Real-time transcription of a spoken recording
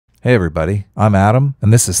Hey everybody, I'm Adam,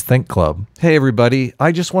 and this is Think Club. Hey everybody,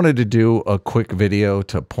 I just wanted to do a quick video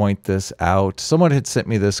to point this out. Someone had sent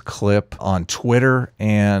me this clip on Twitter,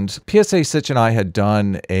 and PSA Sitch and I had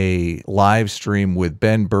done a live stream with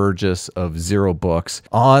Ben Burgess of Zero Books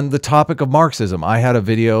on the topic of Marxism. I had a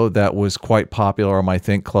video that was quite popular on my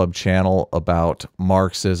Think Club channel about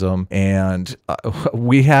Marxism, and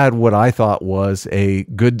we had what I thought was a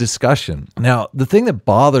good discussion. Now, the thing that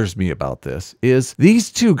bothers me about this is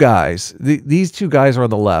these two guys, these two guys are on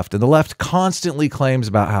the left, and the left constantly claims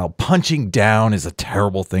about how punching down is a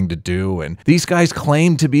terrible thing to do. And these guys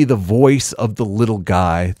claim to be the voice of the little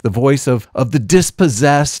guy, the voice of the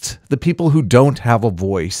dispossessed, the people who don't have a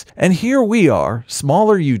voice. And here we are,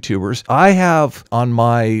 smaller YouTubers. I have on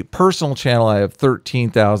my personal channel, I have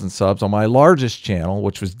 13,000 subs. On my largest channel,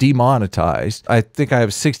 which was demonetized, I think I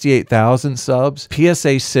have 68,000 subs.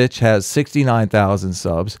 PSA Sitch has 69,000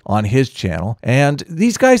 subs on his channel. And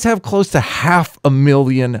these guys have close to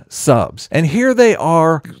 500,000 subs. And here they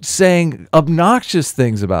are saying obnoxious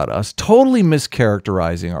things about us, totally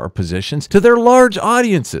mischaracterizing our positions to their large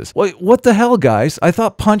audiences. What the hell, guys? I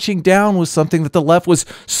thought punching down was something that the left was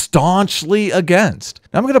staunchly against.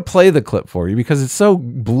 Now, I'm going to play the clip for you because it's so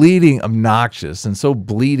bleeding obnoxious and so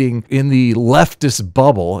bleeding in the leftist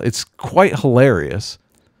bubble. It's quite hilarious.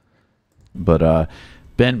 But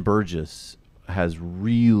Ben Burgess has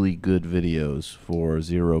really good videos for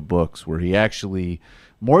Zero Books where he actually,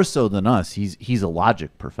 more so than us, he's a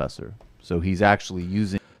logic professor. So he's actually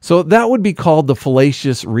using... So that would be called the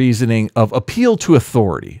fallacious reasoning of appeal to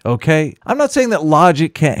authority, okay? I'm not saying that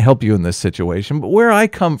logic can't help you in this situation, but where I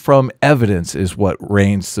come from, evidence is what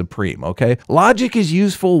reigns supreme, okay? Logic is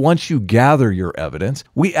useful once you gather your evidence.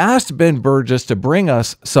 We asked Ben Burgess to bring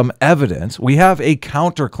us some evidence. We have a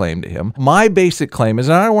counterclaim to him. My basic claim is,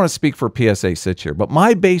 and I don't want to speak for PSA Sitch here, but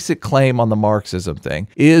my basic claim on the Marxism thing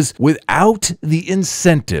is without the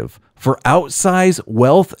incentive for outsized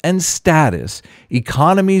wealth and status,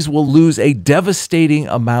 economies will lose a devastating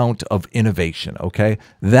amount of innovation, okay?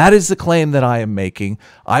 That is the claim that I am making.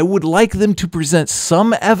 I would like them to present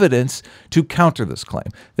some evidence to counter this claim.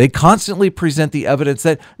 They constantly present the evidence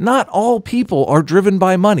that not all people are driven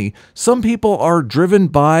by money. Some people are driven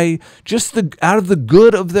by just out of the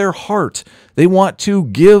good of their heart. They want to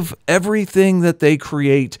give everything that they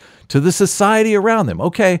create to the society around them.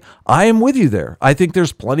 Okay, I am with you there. I think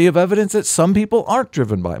there's plenty of evidence that some people aren't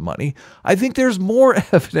driven by money. I think there's more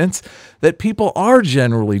evidence that people are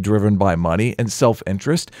generally driven by money and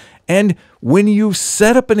self-interest. And when you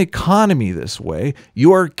set up an economy this way,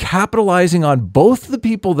 you are capitalizing on both the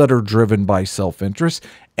people that are driven by self-interest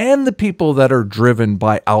and the people that are driven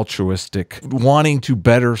by altruistic, wanting to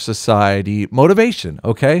better society motivation,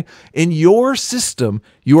 okay? In your system,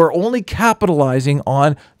 you are only capitalizing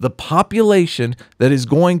on the population that is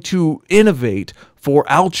going to innovate for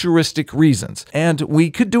altruistic reasons. And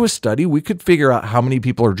we could do a study. We could figure out how many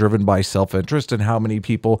people are driven by self-interest and how many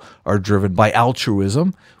people are driven by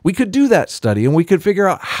altruism. We could do that study, and we could figure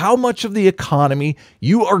out how much of the economy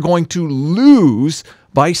you are going to lose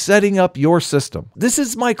by setting up your system. This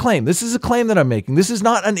is my claim. This is a claim that I'm making. This is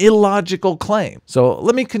not an illogical claim. So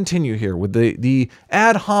let me continue here with the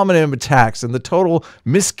ad hominem attacks and the total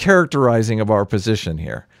mischaracterizing of our position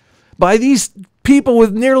here by these people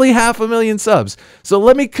with nearly 500,000 subs. So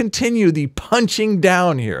let me continue the punching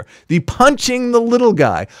down here, the punching the little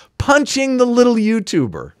guy, punching the little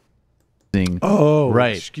YouTuber. Oh,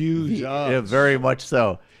 right. Excuse us. Yeah, very much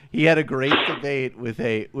so. He had a great debate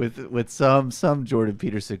with some Jordan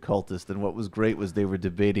Peterson cultist, and what was great was they were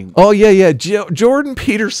debating. Oh yeah, Jordan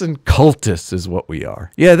Peterson cultists is what we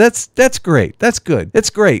are. Yeah, that's great. That's good. That's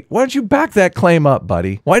great. Why don't you back that claim up,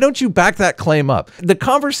 buddy? Why don't you back that claim up? The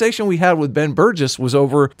conversation we had with Ben Burgess was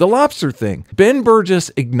over the lobster thing. Ben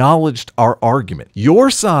Burgess acknowledged our argument. Your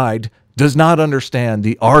side does not understand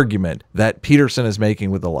the argument that Peterson is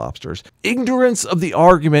making with the lobsters. Ignorance of the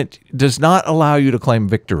argument does not allow you to claim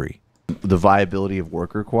victory. The viability of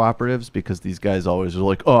worker cooperatives, because these guys always are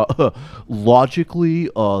like, logically,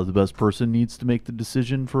 the best person needs to make the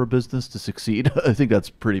decision for a business to succeed. I think that's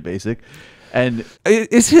pretty basic. And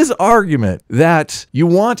it's his argument that you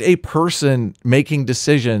want a person making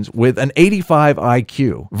decisions with an 85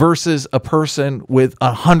 IQ versus a person with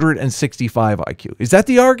 165 IQ. Is that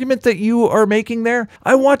the argument that you are making there?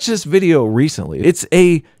 I watched this video recently. It's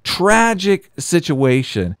a tragic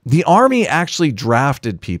situation. The army actually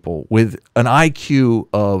drafted people with an IQ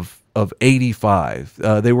of of 85.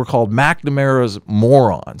 They were called McNamara's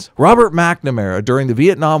morons. Robert McNamara, during the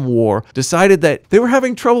Vietnam War, decided that they were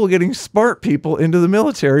having trouble getting smart people into the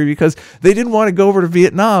military because they didn't want to go over to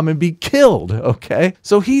Vietnam and be killed, okay?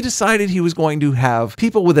 So he decided he was going to have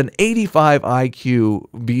people with an 85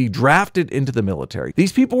 IQ be drafted into the military.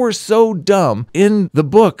 These people were so dumb. In the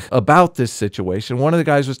book about this situation, one of the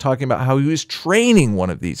guys was talking about how he was training one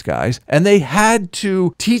of these guys, and they had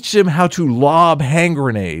to teach him how to lob hand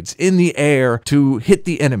grenades in the air to hit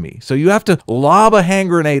the enemy. So you have to lob a hand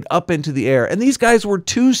grenade up into the air, and these guys were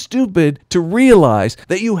too stupid to realize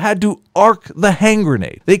that you had to arc the hand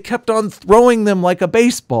grenade. They kept on throwing them like a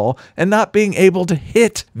baseball and not being able to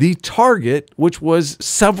hit the target, which was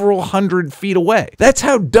several hundred feet away. That's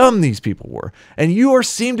how dumb these people were. And you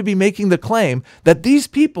seem to be making the claim that these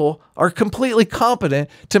people are completely competent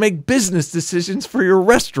to make business decisions for your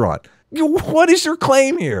restaurant. What is your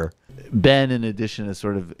claim here? Ben, in addition to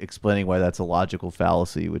sort of explaining why that's a logical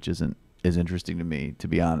fallacy, which is interesting to me, to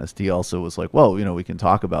be honest, he also was like, well, you know, we can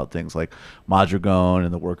talk about things like Mondragon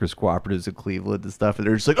and the workers' cooperatives in Cleveland and stuff, and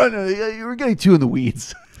they're just like, oh no, you were getting too in the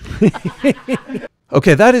weeds.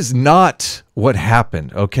 Okay, that is not what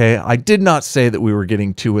happened, okay? I did not say that we were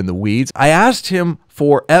getting too in the weeds. I asked him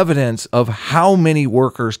for evidence of how many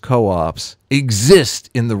workers' co-ops exist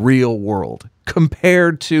in the real world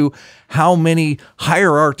compared to how many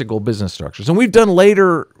hierarchical business structures. And we've done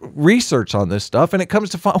later research on this stuff, and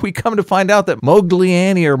we come to find out that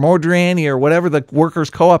Modigliani or whatever the workers'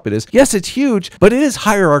 co-op it is, yes, it's huge, but it is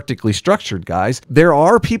hierarchically structured, guys. There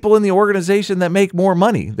are people in the organization that make more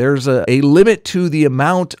money. There's a limit to the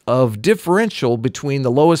amount of differential between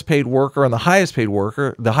the lowest paid worker and the highest paid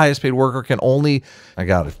worker. The highest paid worker can only, I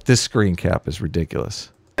got it, this screen cap is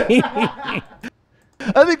ridiculous. I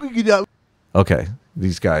think we could... Okay,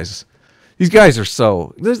 these guys are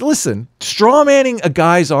so... Listen, straw manning a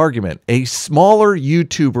guy's argument, a smaller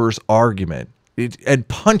YouTuber's argument, and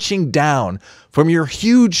punching down from your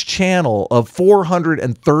huge channel of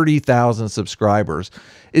 430,000 subscribers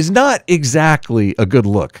is not exactly a good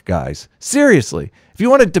look, guys. Seriously. If you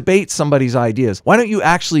want to debate somebody's ideas, why don't you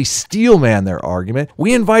actually steel man their argument?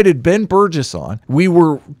 We invited Ben Burgess on. We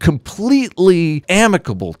were completely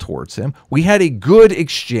amicable towards him. We had a good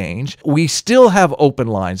exchange. We still have open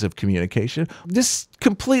lines of communication. This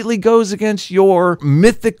completely goes against your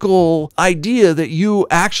mythical idea that you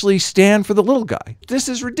actually stand for the little guy. This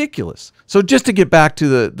is ridiculous. So just to get back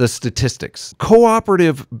to the statistics,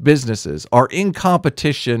 cooperative businesses are in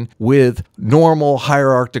competition with normal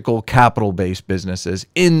hierarchical capital-based businesses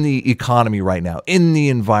in the economy right now, in the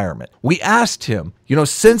environment. We asked him, you know,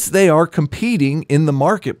 since they are competing in the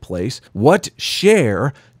marketplace, what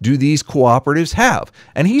share do these cooperatives have?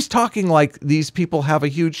 And he's talking like these people have a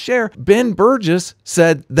huge share. Ben Burgess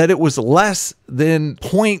said that it was less than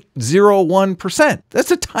 0.01%.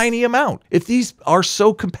 That's a tiny amount. If these are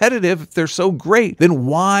so competitive, if they're so great, then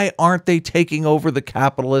why aren't they taking over the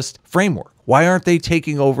capitalist framework? Why aren't they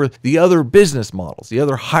taking over the other business models, the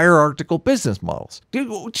other hierarchical business models?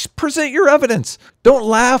 Dude, just present your evidence. Don't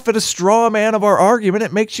laugh at a straw man of our argument.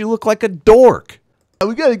 It makes you look like a dork.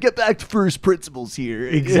 We got to get back to first principles here.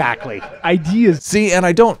 Exactly. Ideas. See, and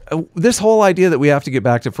I don't, this whole idea that we have to get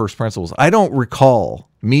back to first principles, I don't recall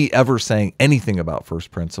me ever saying anything about first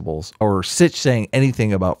principles or Sitch saying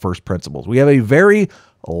anything about first principles. We have a very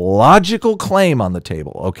logical claim on the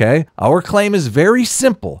table, okay? Our claim is very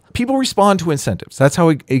simple. People respond to incentives. That's how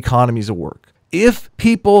economies work. If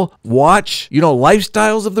people watch, you know,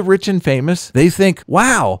 Lifestyles of the Rich and Famous, they think,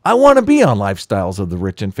 wow, I want to be on Lifestyles of the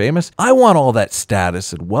Rich and Famous. I want all that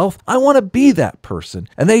status and wealth. I want to be that person.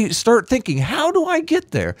 And they start thinking, how do I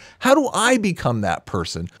get there? How do I become that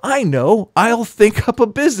person? I know, I'll think up a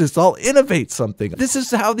business. I'll innovate something. This is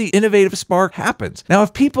how the innovative spark happens. Now,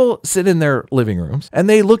 if people sit in their living rooms and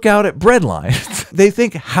they look out at bread lines, they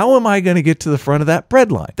think, how am I going to get to the front of that bread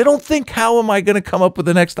line? They don't think, how am I going to come up with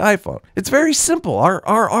the next iPhone? It's very simple.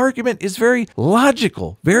 Our argument is very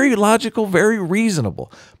logical, very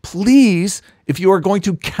reasonable. Please, if you are going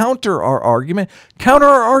to counter our argument.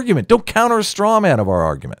 Don't counter a straw man of our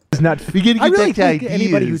argument. It's not. I really think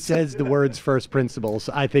anybody who says the words first principles,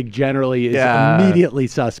 I think generally is immediately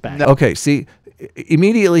suspect. Okay, see,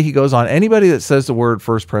 immediately he goes on, anybody that says the word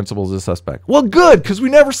first principles is suspect. Well, good, because we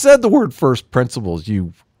never said the word first principles,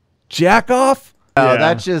 you jack off. No,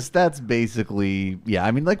 Yeah. that's basically, yeah.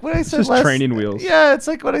 I mean, like what I said just last, training wheels. Yeah, it's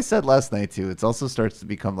like what I said last night too. It also starts to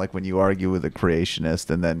become like when you argue with a creationist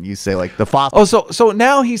and then you say like the fossil. Oh, so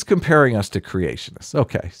now he's comparing us to creationists.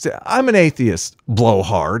 Okay. So I'm an atheist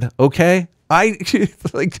blowhard, okay? I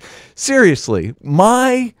like seriously,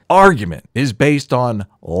 my argument is based on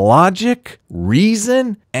logic,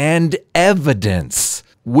 reason, and evidence.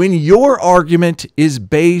 When your argument is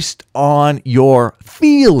based on your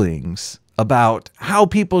feelings about how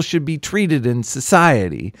people should be treated in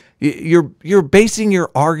society, you're basing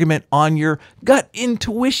your argument on your gut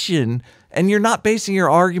intuition, and you're not basing your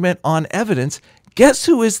argument on evidence. Guess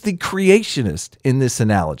who is the creationist in this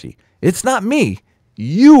analogy? It's not me.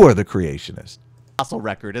 You are the creationist. Fossil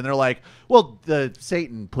record, and they're like, well,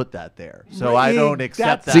 Satan put that there, so I don't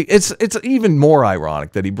accept that. See, it's even more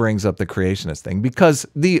ironic that he brings up the creationist thing, because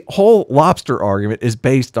the whole lobster argument is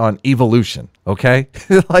based on evolution, okay?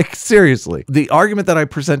 Like, seriously. The argument that I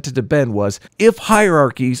presented to Ben was, if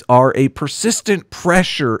hierarchies are a persistent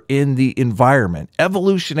pressure in the environment,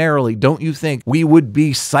 evolutionarily, don't you think we would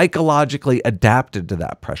be psychologically adapted to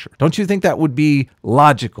that pressure? Don't you think that would be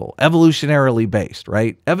logical, evolutionarily based,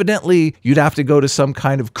 right? Evidently, you'd have to go to some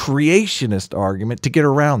kind of creationist argument to get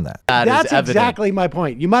around that. That's exactly my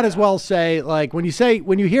point. You might as well say, like, when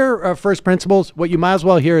you hear first principles, what you might as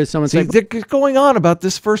well hear is someone say, they're going on about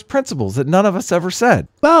this first principles that none of us ever said.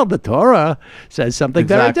 well, the Torah says something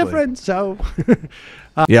very Exactly. different, so...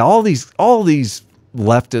 Yeah, all these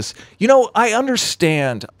leftists, you know, I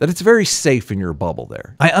understand that it's very safe in your bubble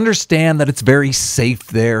there. I understand that it's very safe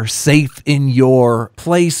there, safe in your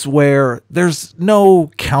place where there's no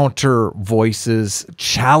counter voices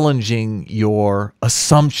challenging your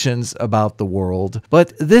assumptions about the world.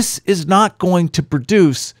 But this is not going to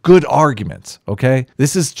produce good arguments, okay?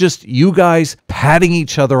 This is just you guys patting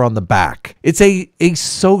each other on the back. It's a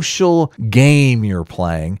social game you're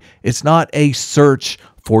playing. It's not a search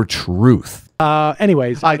for truth.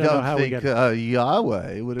 Anyways, I don't know don't how we think get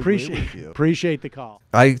Yahweh would agree with you. appreciate the call.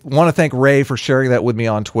 I want to thank Ray for sharing that with me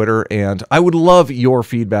on Twitter, and I would love your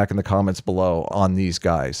feedback in the comments below on these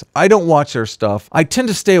guys. I don't watch their stuff. I tend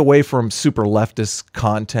to stay away from super leftist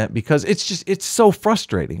content because it's so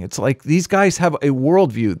frustrating. It's like these guys have a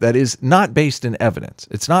worldview that is not based in evidence.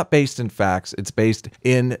 It's not based in facts. It's based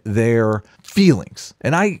in their feelings.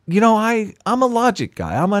 And I'm a logic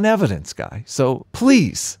guy. I'm an evidence guy. So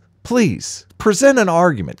please present an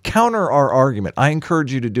argument, counter our argument. I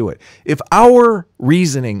encourage you to do it. If our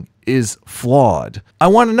reasoning is flawed, I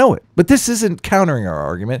want to know it. But this isn't countering our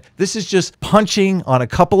argument. This is just punching on a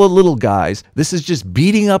couple of little guys. This is just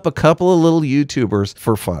beating up a couple of little YouTubers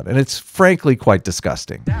for fun. And it's frankly quite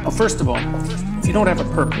disgusting. Well, first of all, if you don't have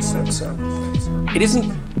a purpose, it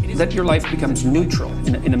isn't that your life becomes neutral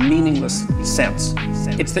in a meaningless sense.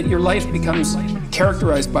 It's that your life becomes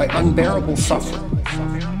characterized by unbearable suffering.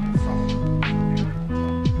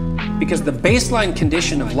 Because the baseline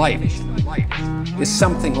condition of life is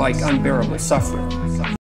something like unbearable suffering.